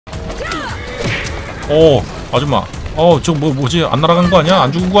아줌마. 저거 뭐지? 안 날아간 거 아니야?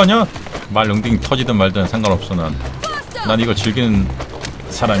 안 죽은 거 아니야? 말 엉덩이 터지든 말든 상관없어. 난 이거 즐기는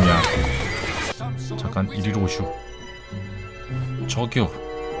사람이야. 잠깐 이리로 오슈. 저기요.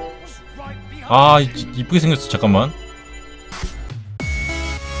 이쁘게 생겼어. 잠깐만.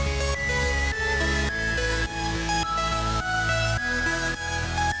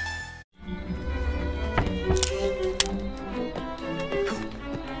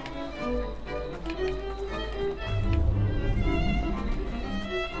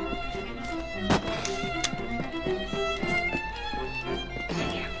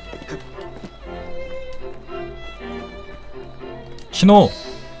 신호!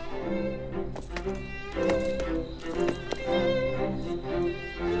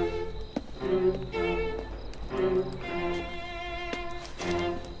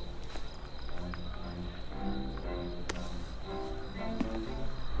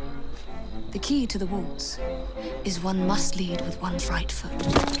 The key to the waltz is one must lead with one's right foot.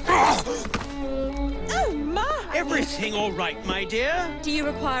 Oh my! Everything all right, my dear? Do you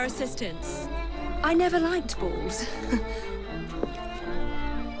require assistance? I never liked balls.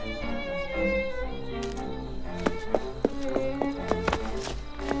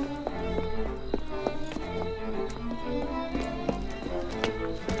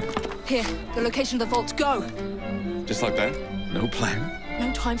 Here, the location of the vault. Go! Just like that? No plan? No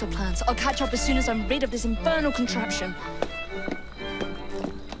time for plans. I'll catch up as soon as I'm rid of this infernal contraption.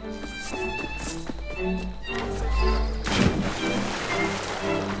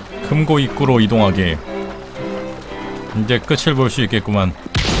 금고 입구로 이동하게. 이제 끝을 볼 수 있겠구만.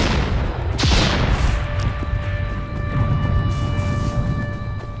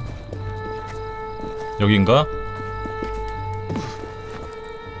 여긴가?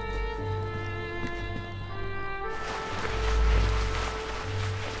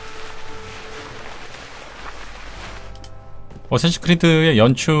 어쌔신크리드의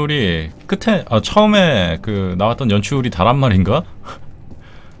연출이 끝에 처음에 그 나왔던 연출이 다란 말인가?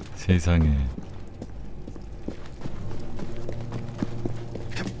 세상에.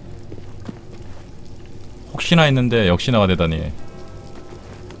 혹시나 했는데 역시나가 되다니.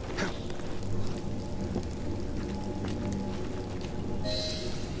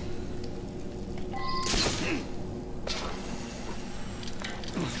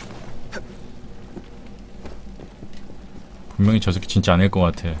 분명히 저 새끼 진짜 아닐 것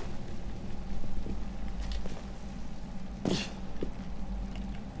같아.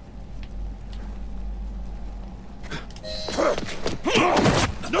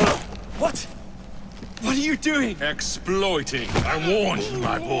 What? What are you doing? Exploiting. I warned you,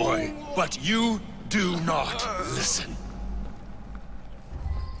 my boy. But you do not listen.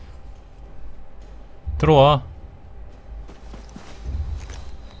 들어와.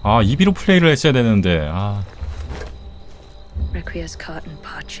 이비로 플레이를 했어야 되는데. Requiescat and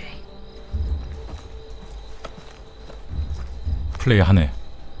pace. 플레이 하네.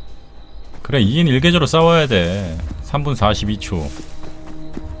 그래, 2인 1계좌로 싸워야 돼. 3분 42초.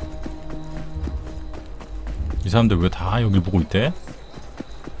 이 사람들 왜 다 여길 보고 있대?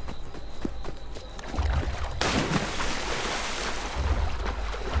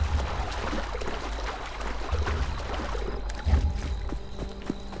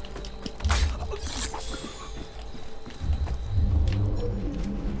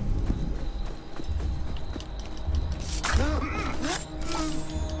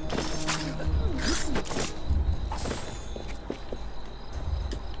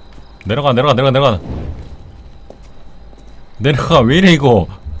 내려가. 왜 이래 이거.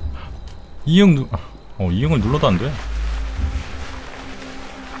 이응 이응을 눌러도 안 돼.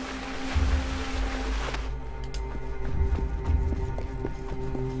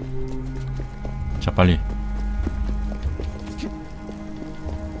 자, 빨리.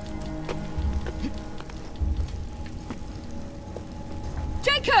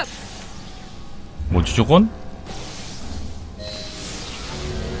 Jacob! 뭐지 저건?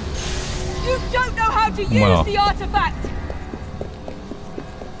 You don't know how to 뭐야? use the artifact!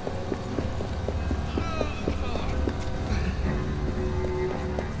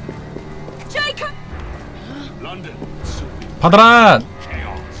 Jacob! London. 받아라!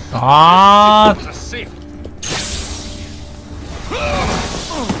 It's a sift.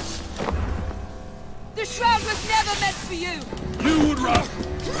 The shroud was never meant for you! You would run.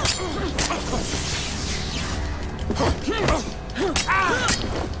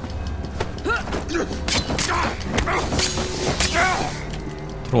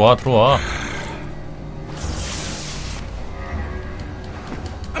 들어와.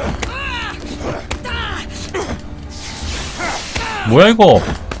 뭐야 이거?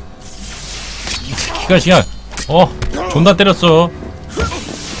 이 새끼가 시간. 존나 때렸어.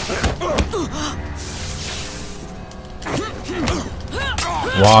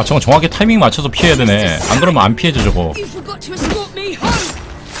 와, 저건 정확히 타이밍 맞춰서 피해야 되네. 안 그러면 안 피해져 저거. You forgot to escort me home.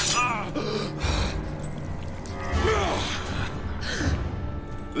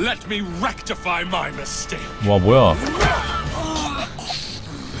 Let me rectify my mistake. 와, 뭐야?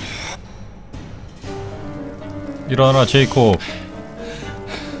 일어나 제이콥.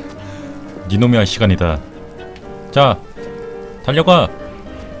 니놈이 할 시간이다. 자, 달려가.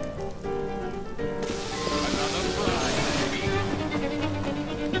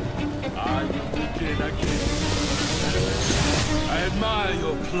 I admire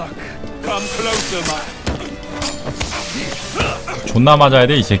your pluck. Come closer, my. 존나 맞아야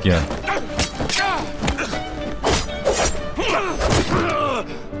돼 이 새끼야.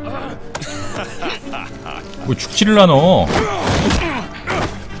 뭐 죽지를 않어.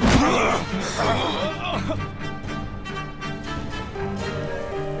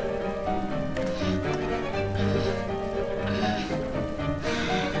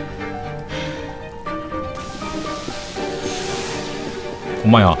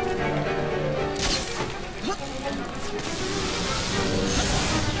 엄마야.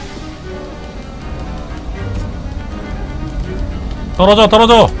 떨어져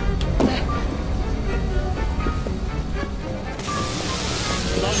떨어져.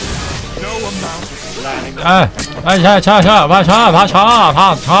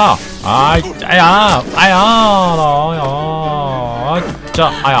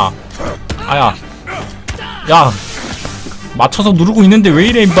 야, 맞춰서 누르고 있는데 왜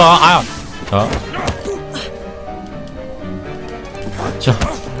이래 임마. 자,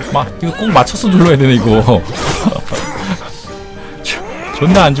 이거 꼭 맞춰서 눌러야 되네 이거.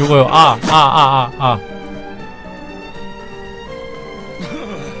 존나 안 죽어요.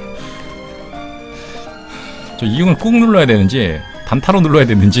 저 이용을 꾹 눌러야 되는지 단타로 눌러야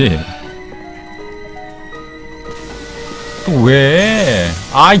되는지 또 왜?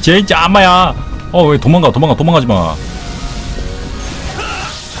 아이 진짜 아마야. 왜 도망가지 마.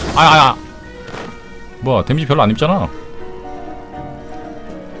 뭐야, 데미지 별로 안 입잖아.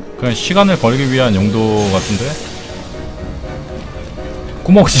 그냥 시간을 벌기 위한 용도 같은데.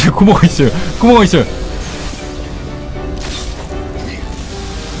 구멍 있어요.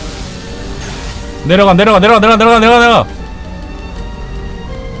 내려가.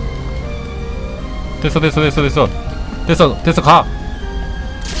 됐어 가.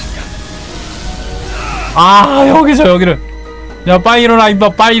 여기를. 야, 빨리 일어나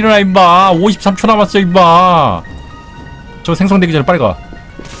임마. 53초 남았어 임마. 저 생성되기 전에 빨리 가.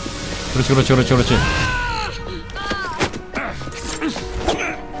 그렇지.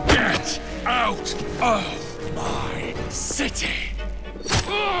 Get out of my city.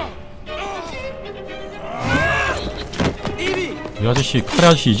 이 아저씨, 카레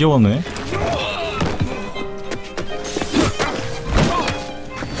아저씨 이제 왔네.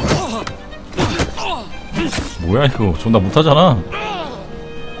 뭐야 이거, 존나 못하잖아.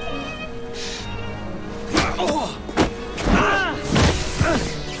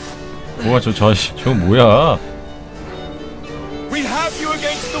 뭐야 저 아저씨, 저거 뭐야. We have you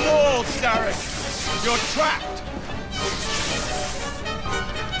against the wall, Starrick. You're trapped.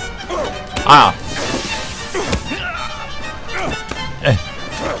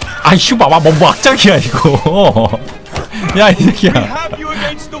 아이씨, 봐봐, 뭐 악작이야 이거. 야, 이 새끼야, Have you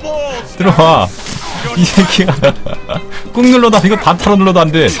against the wall. 들어와. 이 새끼가 꾹 눌러도 이거 단타로 눌러도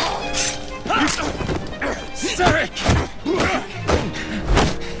안 돼. Starrick.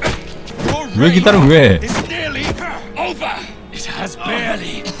 왜 기다려 왜? It's nearly over. It has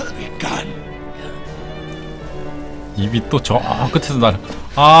barely begun. 입이 또 저 끝에서 날.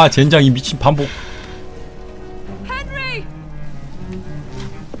 젠장, 이 미친 반복. Henry!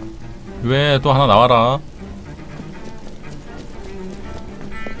 왜 또 하나 나와라.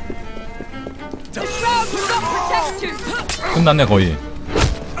 The shroud will not protect you! 끝났네 거의.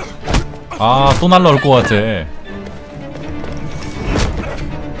 또 날라올 것 같아.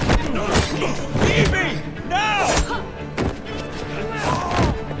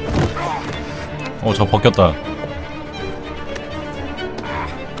 저 벗겼다.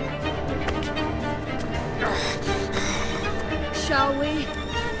 Shall we?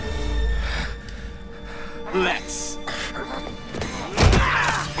 Let's.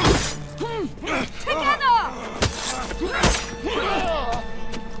 Together!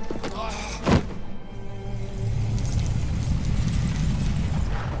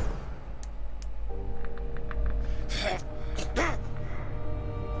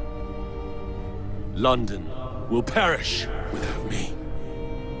 London will perish without me.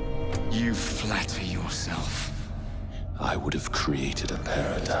 You flatter yourself. I would have created a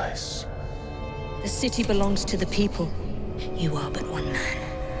paradise. The city belongs to the people. You are but one man.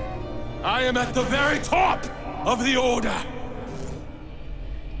 I am at the very top of the order.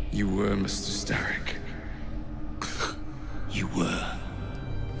 You were, Mr. Starrick. You were.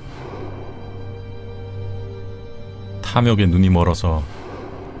 탐욕에 눈이 멀어서.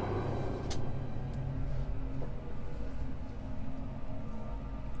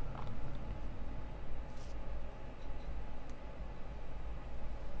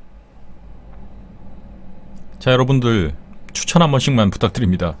 자, 여러분들 추천 한 번씩만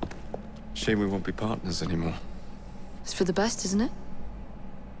부탁드립니다. Shame we won't be partners anymore. It's for the best, isn't it?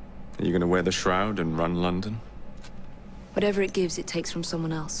 Are you gonna wear the shroud and run London? Whatever it gives, it takes from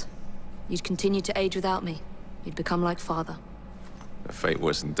someone else. You'd continue to age without me. You'd become like father. A fate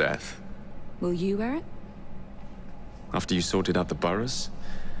worse than death. Will you wear it? After you sorted out the boroughs,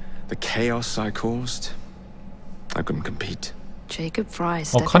 the chaos I caused, I couldn't compete. Jacob Fry.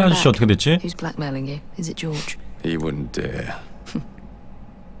 카레 아저씨 어떻게 됐지? Who's blackmailing you? Is it George? He wouldn't dare.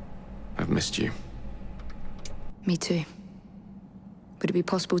 I've missed you. Me too. Would it be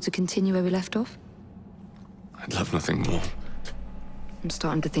possible to continue where we left off? I'd love nothing more. I'm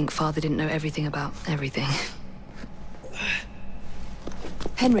starting to think Father didn't know everything about everything.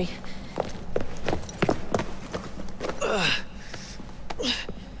 Henry.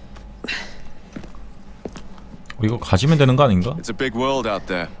 이거 가지면 되는 거 아닌가? It's a big world out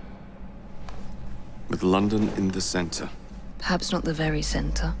there. With London in the center. Perhaps not the very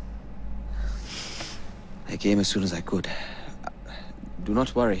center. I came as soon as I could. Do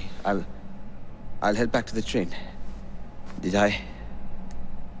not worry. I'll head back to the train. Did I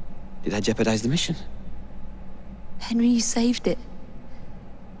jeopardize the mission? Henry, you saved it.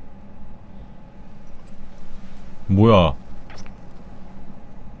 뭐야?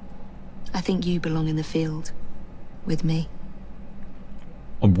 I think you belong in the field. With me.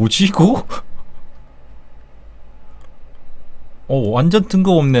 뭐지 이거? 완전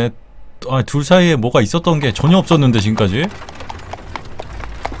뜬금없네. 둘 사이에 뭐가 있었던 게 전혀 없었는데 지금까지?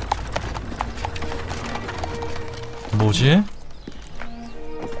 뭐지?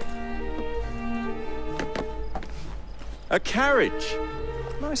 A carriage.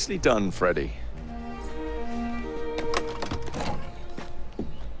 Nicely done, Freddy.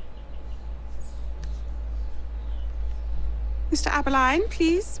 Mr. Aberline,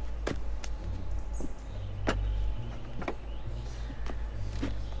 please.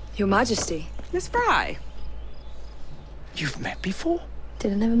 Your Majesty. Miss Fry. You've met before?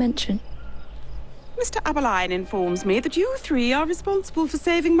 Did I never mention? Mr. Aberline informs me that you three are responsible for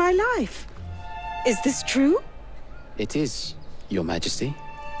saving my life. Is this true? It is, Your Majesty.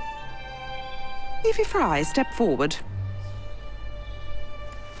 Evie Fry, step forward.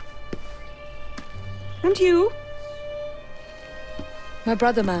 And you? My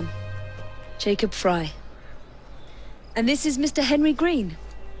brother, ma'am. Jacob Fry. And this is Mr. Henry Green.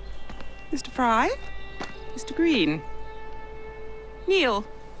 Mr. Fry? Mr. Green? Neil?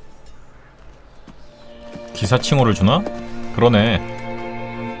 기사 칭호를 주나? 그러네.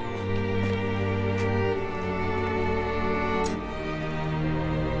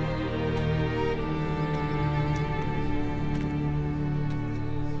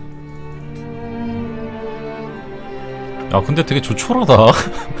 야, 근데 되게 조촐하다.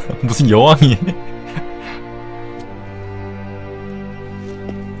 무슨 여왕이.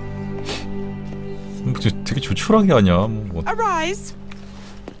 되게 조촐하게 하냐. 뭐. Arise.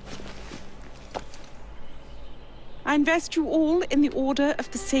 I invest you all in the Order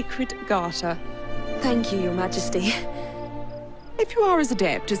of the Sacred Garter. Thank you, Your Majesty. If you are as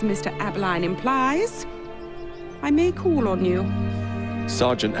adept as Mr. Aberline implies, I may call on you.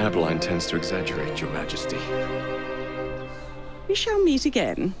 Sergeant Aberline tends to exaggerate, Your Majesty. We shall meet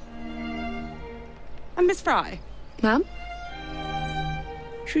again. And Miss Fry? Ma'am?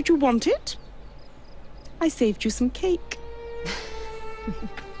 Should you want it, I saved you some cake.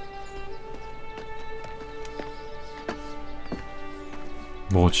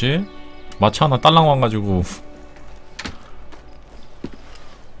 뭐지? 마차 하나 딸랑 와가지고.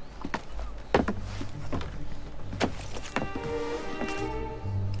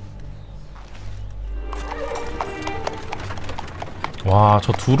 와,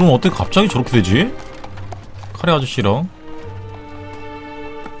 저 둘은 어떻게 갑자기 저렇게 되지? 카레 아저씨랑.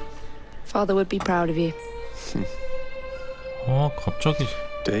 Father would be proud of you. 갑자기.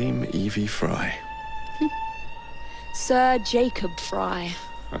 Dame Evie Fry. Sir Jacob Fry.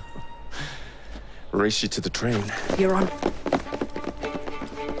 Race you to the train. You're on.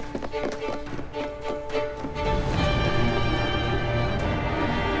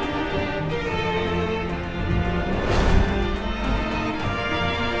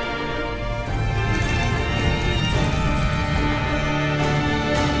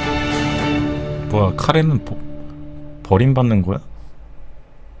 카레는 버림받는 거야?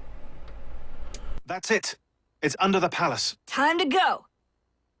 That's it. It's under the palace. Time to go.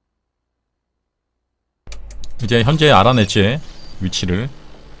 이제 현재 알아냈지 위치를.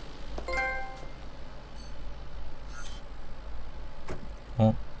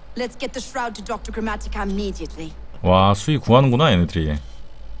 Let's get the shroud to Dr. Grammatica immediately. 와, 수위 구하는구나 얘네들이.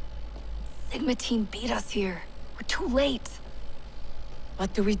 Sigma team beat us here. We're too late.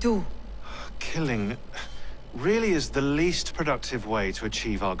 What do we do? Killing really is the least productive way to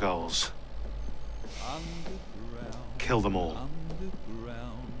achieve our goals. Kill them all.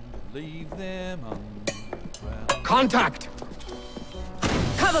 Contact!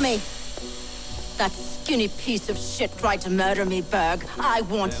 Cover me! That skinny piece of shit tried to murder me, Berg. I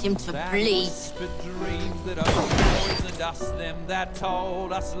want him to bleed. Dreams that poisoned us, them that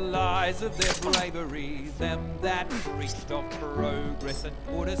told us lies of their bravery, them that preached of progress and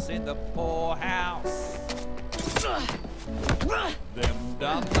put us in the poorhouse. Them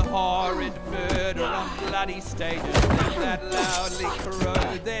done the horrid murder on bloody stages, them that loudly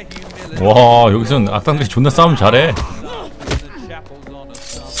corrode their humility. 와, 여기선 악당들이 존나 싸움 잘해.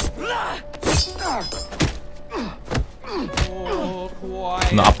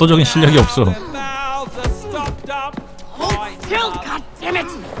 나 압도적인 실력이 없어.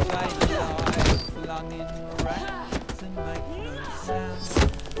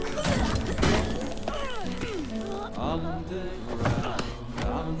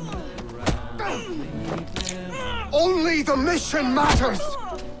 Only the mission matters!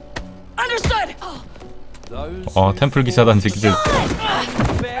 Understood! 템플 기사단 새끼들.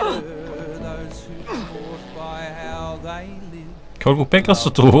 결국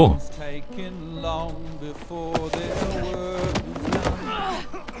뺏겼어 또.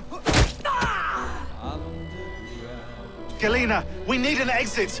 Galena, we need an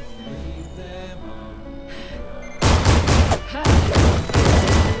exit.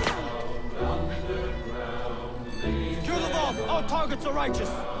 Kill them all! All targets are righteous!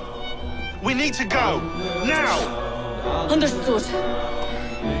 We need to go now. Understood.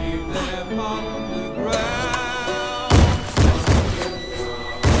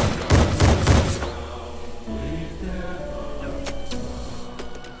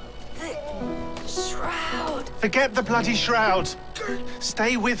 Shroud. Forget the bloody shroud.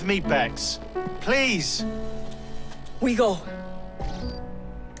 Stay with me, Bex. Please. We go.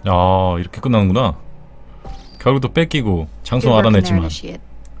 야, 이렇게 끝나는구나. 결국도 뺏기고 장소 알아냈지만.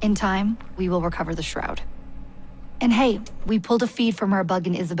 In time, we will recover the shroud. And hey, we pulled a feed from our bug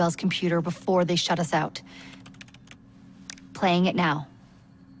in Isabel's computer before they shut us out. Playing it now.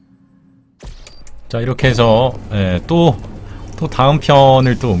 자, 이렇게 해서 또 다음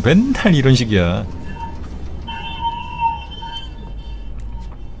편을 또 맨날 이런 식이야.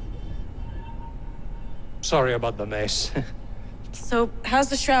 Sorry about the mess. So, how's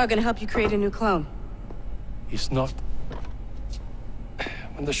the shroud gonna help you create a new clone? It's not.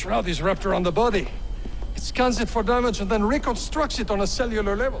 When the shroud is wrapped around the body, it scans it for damage and then reconstructs it on a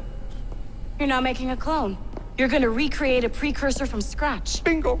cellular level. You're not making a clone. You're gonna recreate a precursor from scratch.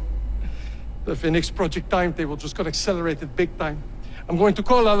 Bingo! The Phoenix Project timetable just got accelerated big time. I'm going to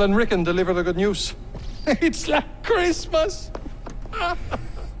call Alan Rick and deliver the good news. It's like Christmas!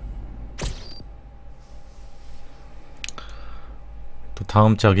 또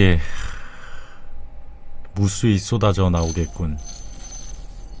다음 짝에 무수히 쏟아져 나오겠군.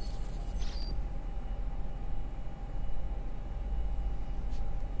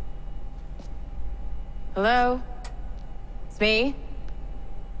 Hello? It's me.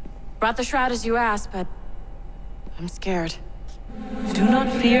 Brought the shroud as you asked, but I'm scared. Do not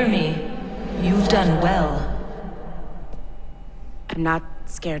fear me. You've done well. I'm not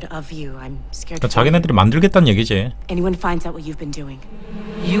scared of you. I'm scared 그러니까 of 자기네들이 만들겠다는 얘기지. anyone finds out what you've been doing.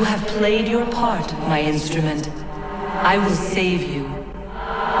 You have played your part, my instrument. I will save you.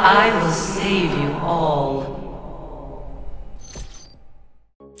 I will save you all.